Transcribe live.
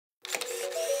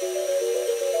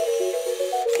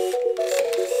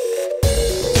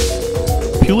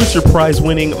Pulitzer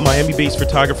Prize-winning Miami-based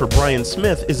photographer Brian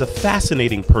Smith is a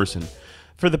fascinating person.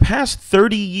 For the past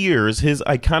 30 years, his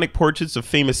iconic portraits of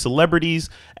famous celebrities,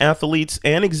 athletes,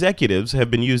 and executives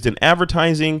have been used in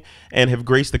advertising and have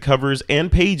graced the covers and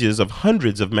pages of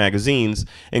hundreds of magazines,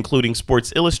 including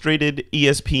Sports Illustrated,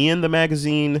 ESPN the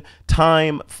magazine,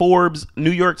 Time, Forbes,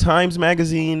 New York Times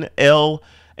Magazine, Elle,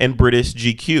 and British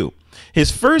GQ.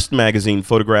 His first magazine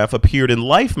photograph appeared in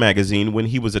Life magazine when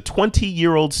he was a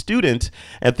 20-year-old student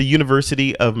at the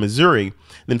University of Missouri.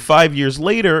 Then 5 years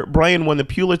later, Brian won the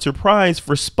Pulitzer Prize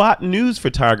for spot news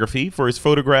photography for his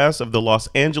photographs of the Los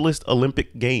Angeles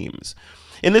Olympic Games.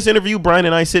 In this interview, Brian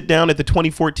and I sit down at the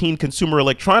 2014 Consumer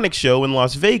Electronics Show in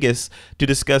Las Vegas to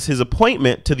discuss his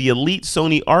appointment to the elite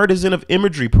Sony Artisan of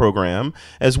Imagery program,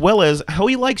 as well as how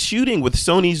he likes shooting with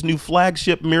Sony's new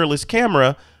flagship mirrorless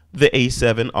camera, the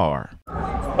A7R.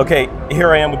 Okay,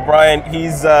 here I am with Brian.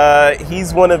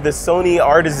 He's one of the Sony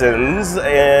artisans,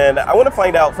 and I want to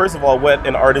find out, first of all, what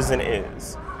an artisan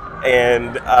is.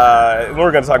 And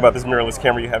we're going to talk about this mirrorless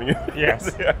camera you have in your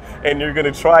yes. And you're going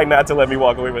to try not to let me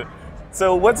walk away with it.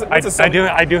 So what's a Sony?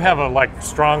 I do have a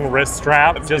strong wrist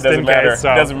strap just in case.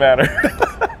 So. It doesn't matter.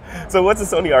 So what's a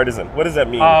Sony artisan? What does that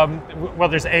mean? Well,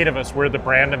 there's 8 of us. We're the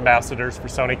brand ambassadors for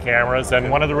Sony cameras, and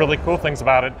one of the really cool things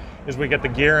about it is we get the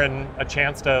gear and a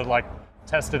chance to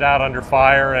test it out under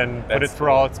fire and put it through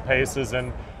all its paces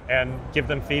and give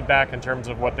them feedback in terms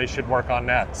of what they should work on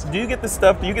next. Do you get the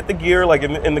stuff? Do you get the gear like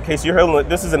in the case you're holding?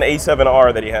 This is an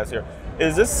A7R that he has here.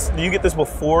 Do you get this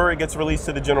before it gets released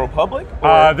to the general public?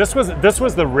 This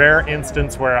was the rare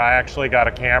instance where I actually got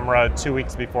a camera 2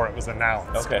 weeks before it was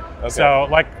announced. Okay. So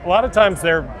a lot of times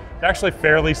they're actually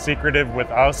fairly secretive with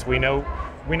us. We know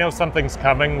something's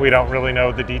coming. We don't really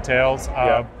know the details.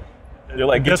 Yeah. You're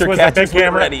like, get this your was a big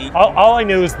camera. Ready. All I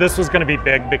knew is this was going to be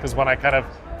big because when I kind of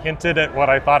hinted at what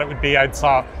I thought it would be, I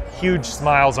saw huge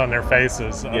smiles on their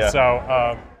faces.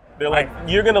 So they're like,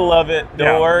 you're going to love it.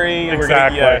 Don't worry.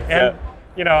 Exactly.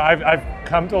 And I've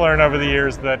come to learn over the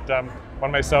years that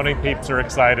when my Sony peeps are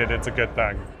excited, it's a good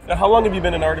thing. Now, how long have you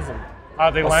been an artisan?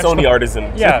 They launched Sony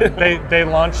artisan. Yeah, they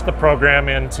launched the program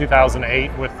in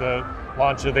 2008 with the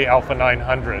launch of the Alpha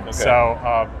 900. Okay.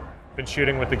 So been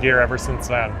shooting with the gear ever since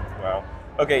then. Wow.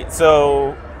 Okay,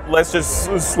 so let's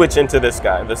just switch into this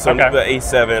guy, the Sony, the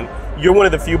A7. You're one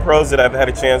of the few pros that I've had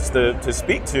a chance to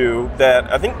speak to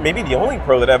that I think maybe the only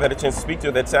pro that I've had a chance to speak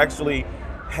to that's actually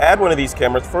had one of these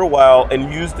cameras for a while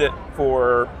and used it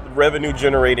for revenue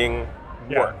generating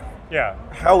work. Yeah.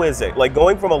 How is it? Like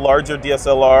going from a larger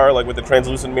DSLR, like with the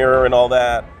translucent mirror and all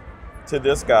that, to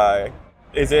this guy,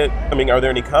 are there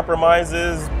any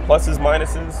compromises, pluses,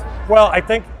 minuses? Well, I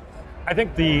think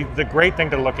the great thing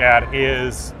to look at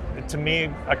is, to me,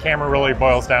 a camera really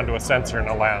boils down to a sensor and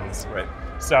a lens. Right.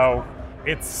 So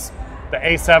the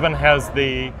A7 has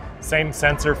the same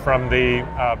sensor from the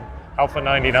Alpha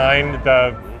 99.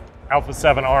 The Alpha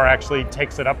 7R actually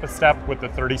takes it up a step with the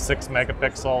 36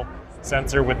 megapixel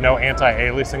sensor with no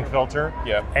anti-aliasing filter.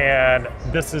 Yeah. And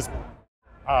this is,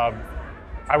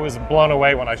 I was blown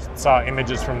away when I saw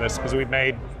images from this because we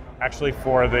made, actually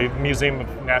for the Museum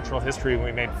of Natural History,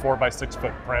 we made 4x6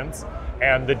 foot prints,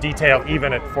 and the detail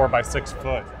even at 4x6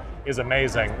 foot is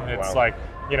amazing. It's like,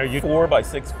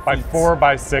 4x6 by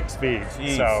 4x6 feet.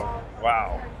 Jeez. So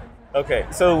wow. Okay,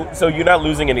 so you're not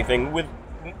losing anything with.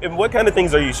 What kind of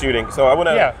things are you shooting? So I want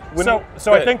to. Yeah.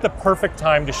 So I think the perfect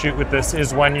time to shoot with this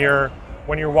is when you're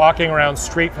walking around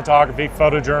street photography,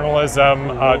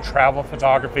 photojournalism, travel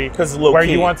photography, where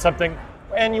you want something,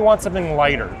 and you want something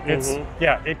lighter.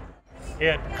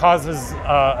 It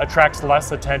attracts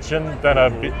less attention than a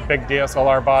big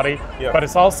DSLR body, but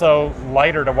it's also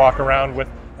lighter to walk around with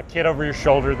a kid over your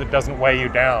shoulder that doesn't weigh you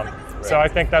down. Right. So I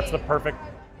think that's the perfect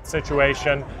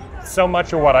situation. So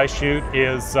much of what I shoot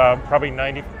is probably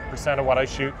 90% of what I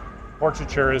shoot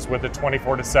portraiture is with a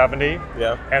 24-70.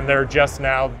 Yeah. And they're just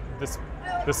now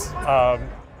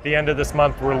the end of this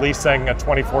month releasing a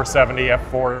 24-70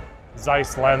 f4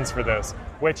 Zeiss lens for this,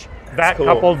 which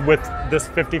coupled with this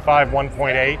 55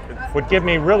 1.8 would give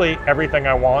me really everything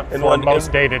I want for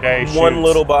most day-to-day shoots. One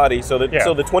little body, so the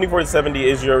 24-70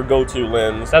 is your go-to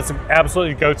lens. That's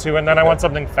absolutely go-to, and then I want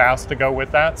something fast to go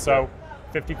with that. So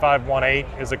 55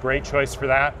 1.8 is a great choice for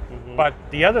that. But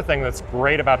the other thing that's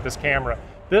great about this camera,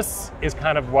 this is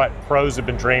kind of what pros have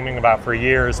been dreaming about for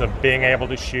years, of being able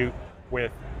to shoot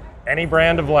with any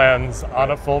brand of lens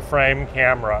on a full-frame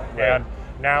camera. Right. And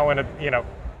now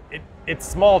it's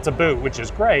small to boot, which is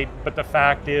great, but the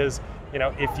fact is,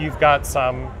 if you've got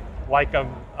some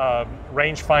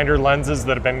rangefinder lenses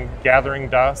that have been gathering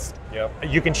dust,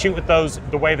 you can shoot with those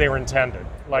the way they were intended.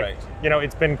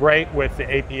 It's been great with the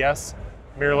APS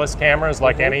mirrorless cameras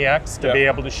like NEX to be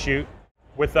able to shoot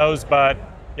with those, but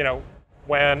you know,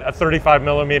 when a 35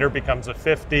 millimeter becomes a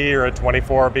 50 or a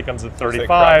 24 becomes a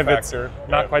 35, it's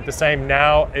not quite the same.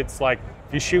 Now it's like,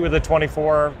 if you shoot with a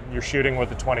 24, you're shooting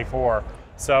with a 24.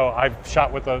 So I've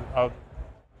shot with a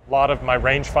lot of my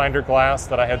rangefinder glass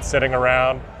that I had sitting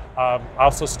around. I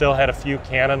also still had a few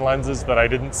Canon lenses that I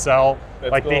didn't sell,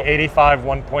 like the 85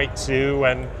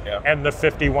 1.2 and the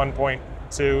 50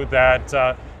 1.2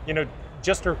 that you know,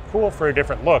 just are cool for a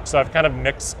different look. So I've kind of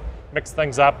mixed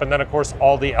things up, and then of course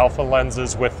all the alpha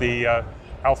lenses with the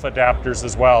alpha adapters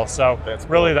as well. So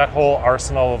really that whole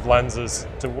arsenal of lenses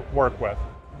to work with.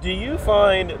 Do you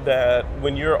find that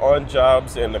when you're on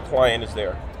jobs and the client is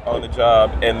there on the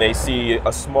job and they see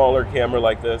a smaller camera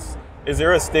like this, is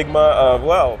there a stigma of,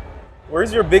 well,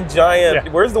 where's your big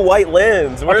giant, where's the white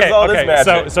lens, where's all this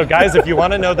magic? So guys, if you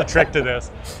want to know the trick to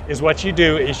this, is what you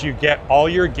do is you get all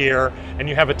your gear and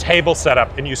you have a table set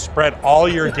up and you spread all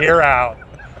your gear out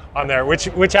on there,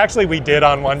 which actually we did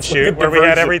on one shoot where we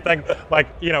had everything, like,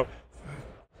 you know,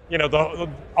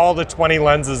 all the 20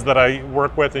 lenses that I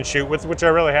work with and shoot with, which I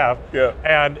really have. Yeah.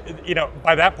 And you know,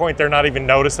 by that point, they're not even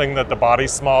noticing that the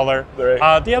body's smaller.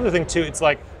 Right. The other thing too, it's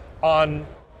like on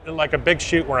like a big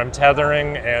shoot where I'm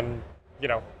tethering and you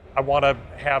know, I want to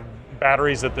have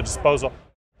batteries at the disposal.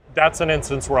 That's an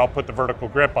instance where I'll put the vertical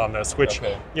grip on this, which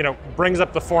you know, brings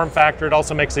up the form factor. It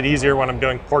also makes it easier when I'm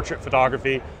doing portrait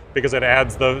photography because it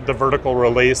adds the vertical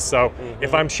release. So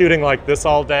if I'm shooting like this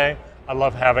all day, I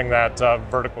love having that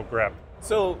vertical grip.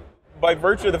 So by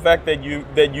virtue of the fact that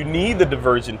you need the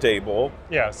diversion table,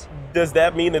 does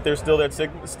that mean that there's still that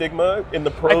stigma in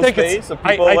the pro space of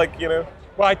people like, you know?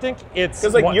 Well, I think it's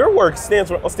because like your work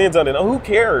stands on it. Oh, who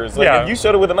cares? Like if you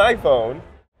showed it with an iPhone,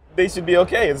 they should be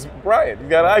okay. It's Brian. You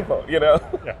got an iPhone, you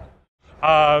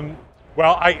know?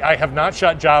 Well, I have not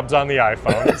shot jobs on the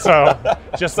iPhone, so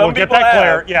just we'll get that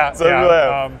clear.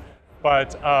 Yeah.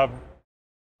 But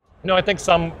no, I think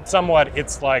somewhat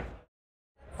it's like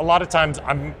a lot of times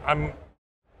I'm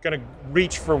gonna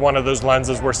reach for one of those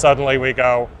lenses where suddenly we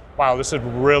go, wow, this would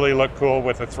really look cool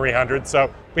with a 300.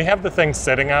 So we have the thing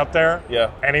sitting out there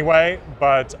anyway,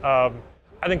 but I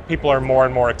think people are more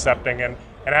and more accepting. And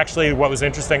actually what was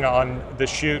interesting on the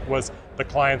shoot was the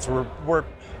clients were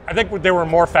I think they were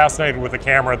more fascinated with the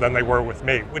camera than they were with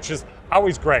me, which is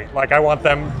always great. Like I want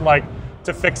them like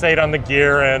to fixate on the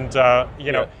gear, and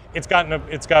you know, it's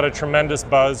got a tremendous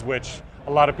buzz, which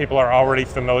a lot of people are already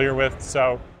familiar with.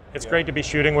 So it's great to be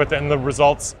shooting with it, and the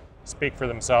results speak for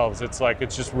themselves. It's like,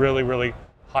 it's just really, really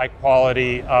high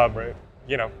quality.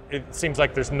 You know, it seems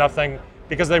like there's nothing,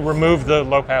 because they removed the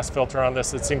low pass filter on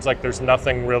this, it seems like there's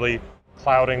nothing really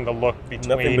clouding the look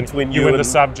between you and the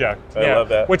subject. I love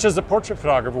that. Which is a portrait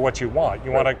photographer, what you want.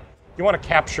 You want to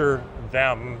capture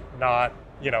them, not,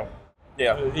 you know.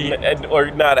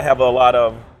 Or not have a lot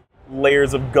of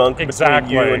layers of gunk between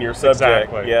you and your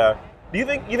subject. Yeah. Do you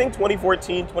think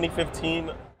 2014,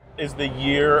 2015 is the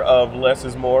year of less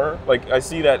is more? Like, I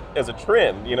see that as a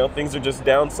trend, you know, things are just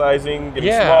downsizing,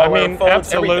 getting smaller, I mean, phones,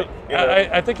 absolutely. You know?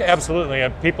 I think absolutely.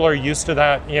 People are used to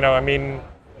that, you know. I mean,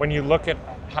 when you look at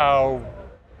how,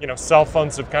 you know, cell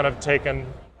phones have kind of taken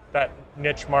that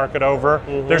niche market over,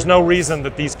 there's no reason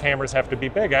that these cameras have to be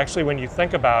big. Actually, when you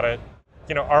think about it,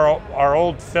 you know, our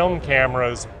old film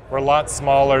cameras were a lot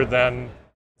smaller than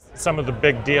some of the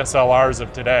big DSLRs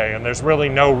of today, and there's really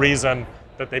no reason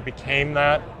that they became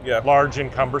that large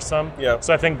and cumbersome.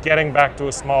 So I think getting back to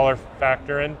a smaller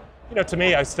factor, and you know, to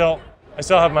me, I still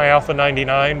have my Alpha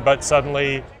 99, but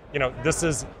suddenly, you know, this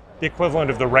is the equivalent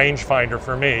of the rangefinder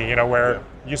for me. You know, where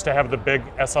you used to have the big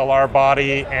SLR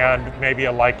body and maybe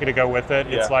a Leica to go with it.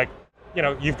 It's like, you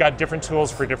know, you've got different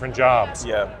tools for different jobs.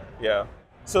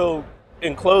 So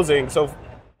in closing, so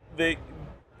the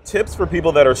tips for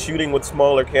people that are shooting with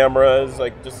smaller cameras,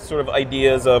 like just sort of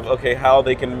ideas of, okay, how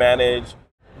they can manage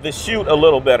the shoot a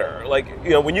little better. Like, you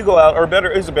know, when you go out, or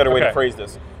better is a better way to phrase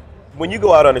this. When you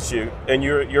go out on a shoot and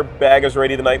your bag is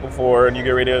ready the night before and you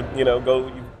get ready to, you know, go,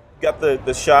 you've got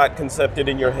the shot concepted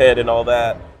in your head and all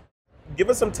that.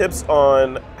 Give us some tips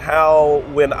on how,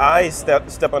 when I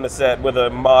step on the set with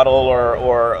a model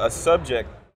or a subject,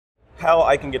 how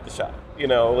I can get the shot. You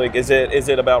know, like, is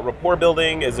it about rapport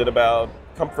building? Is it about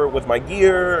comfort with my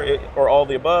gear, or all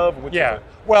the above?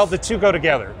 Well, the two go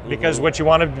together, because what you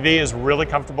want to be is really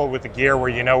comfortable with the gear, where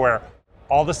you know where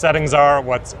all the settings are,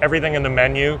 what's everything in the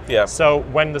menu. So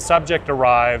when the subject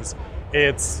arrives,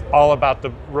 it's all about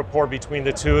the rapport between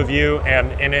the two of you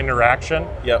and an interaction,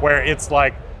 where it's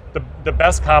like, the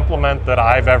best compliment that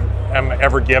I've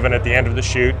ever given at the end of the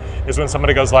shoot is when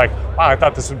somebody goes like, wow, I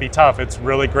thought this would be tough. It's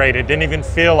really great. It didn't even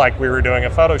feel like we were doing a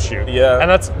photo shoot. Yeah. And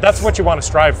that's what you want to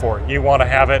strive for. You want to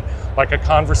have it like a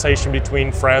conversation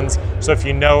between friends. So if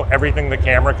you know everything the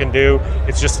camera can do,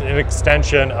 it's just an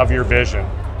extension of your vision.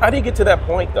 How do you get to that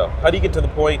point, though? How do you get to the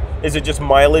point? Is it just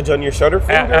mileage on your shutter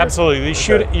finger? Absolutely.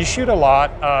 You shoot a lot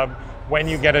when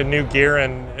you get a new gear,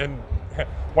 and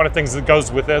one of the things that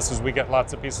goes with this is we get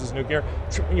lots of pieces of new gear.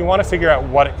 You want to figure out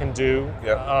what it can do,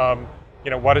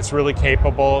 what it's really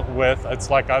capable with. It's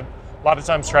like a lot of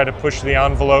times try to push the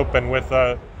envelope, and with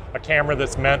a camera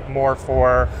that's meant more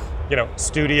for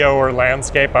studio or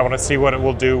landscape, I want to see what it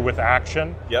will do with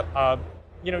action. Yep.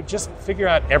 Just figure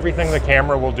out everything the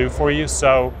camera will do for you.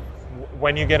 So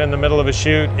when you get in the middle of a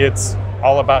shoot, it's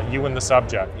all about you and the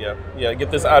subject. Yeah. Get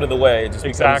this out of the way. It just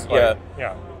exactly.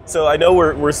 Yeah. So I know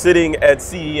we're sitting at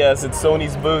CES at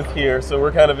Sony's booth here, so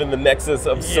we're kind of in the nexus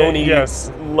of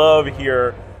Sony love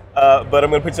here. But I'm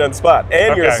going to put you on the spot,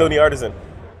 and you're a Sony Artisan.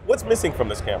 What's missing from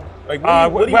this camera? Like,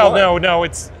 no.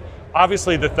 It's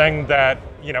obviously the thing that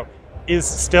is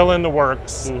still in the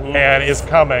works and is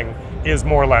coming is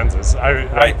more lenses.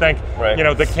 I think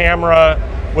the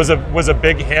camera was a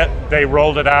big hit. They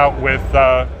rolled it out with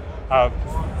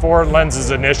 4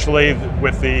 lenses initially,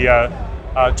 with the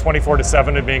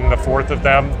 24-70 being the 4th of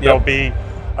them. Yep. There'll be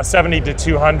a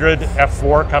 70-200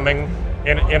 f4 coming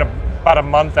in about a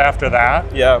month after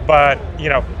that. Yeah. But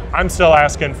I'm still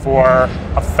asking for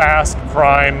a fast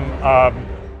prime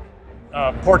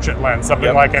portrait lens,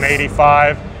 something like an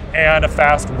 85, and a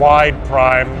fast wide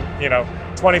prime,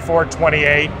 24,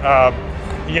 28.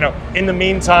 In the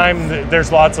meantime,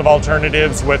 there's lots of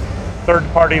alternatives with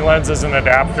third-party lenses and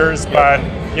adapters, but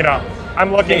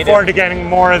I'm looking forward to getting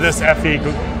more of this FE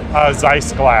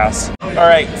Zeiss glass. All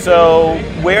right, so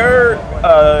where,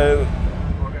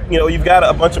 you've got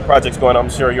a bunch of projects going on,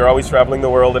 I'm sure. You're always traveling the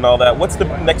world and all that. What's the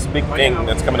next big thing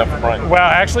that's coming up for Brian? Well,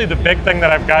 actually, the big thing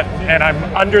that I've got, and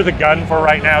I'm under the gun for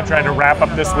right now, trying to wrap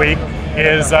up this week,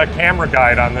 is a camera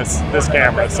guide on this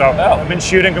camera. So I've been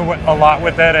shooting a lot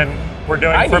with it, and we're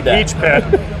doing for Beach Pit.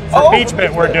 Beach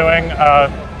Pit, we're doing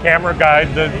camera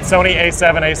guide, the Sony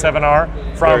A7,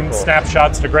 A7R, from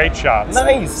snapshots to great shots.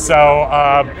 Nice. So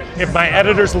if my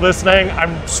editor's listening,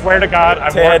 I swear to God,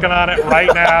 I'm working on it right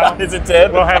now. Is it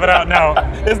Ted? We'll have it out. No,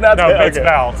 it's not. No, it's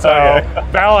Val. So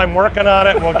Val, I'm working on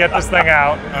it. We'll get this thing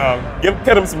out.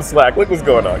 Cut him some slack. Look what's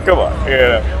going on. Come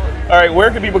on. All right,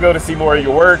 where can people go to see more of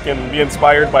your work and be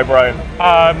inspired by Brian?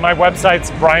 My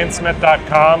website's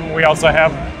briansmith.com. We also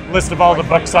have a list of all the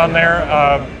books on there,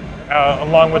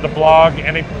 along with the blog,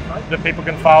 that people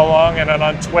can follow along, and then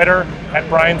on Twitter at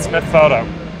Brian Smith Photo.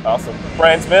 Awesome.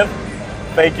 Brian Smith,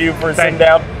 thank you for sitting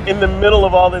down in the middle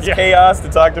of all this chaos to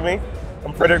talk to me.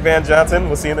 I'm Frederick Van Johnson.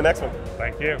 We'll see you in the next one.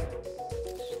 Thank you.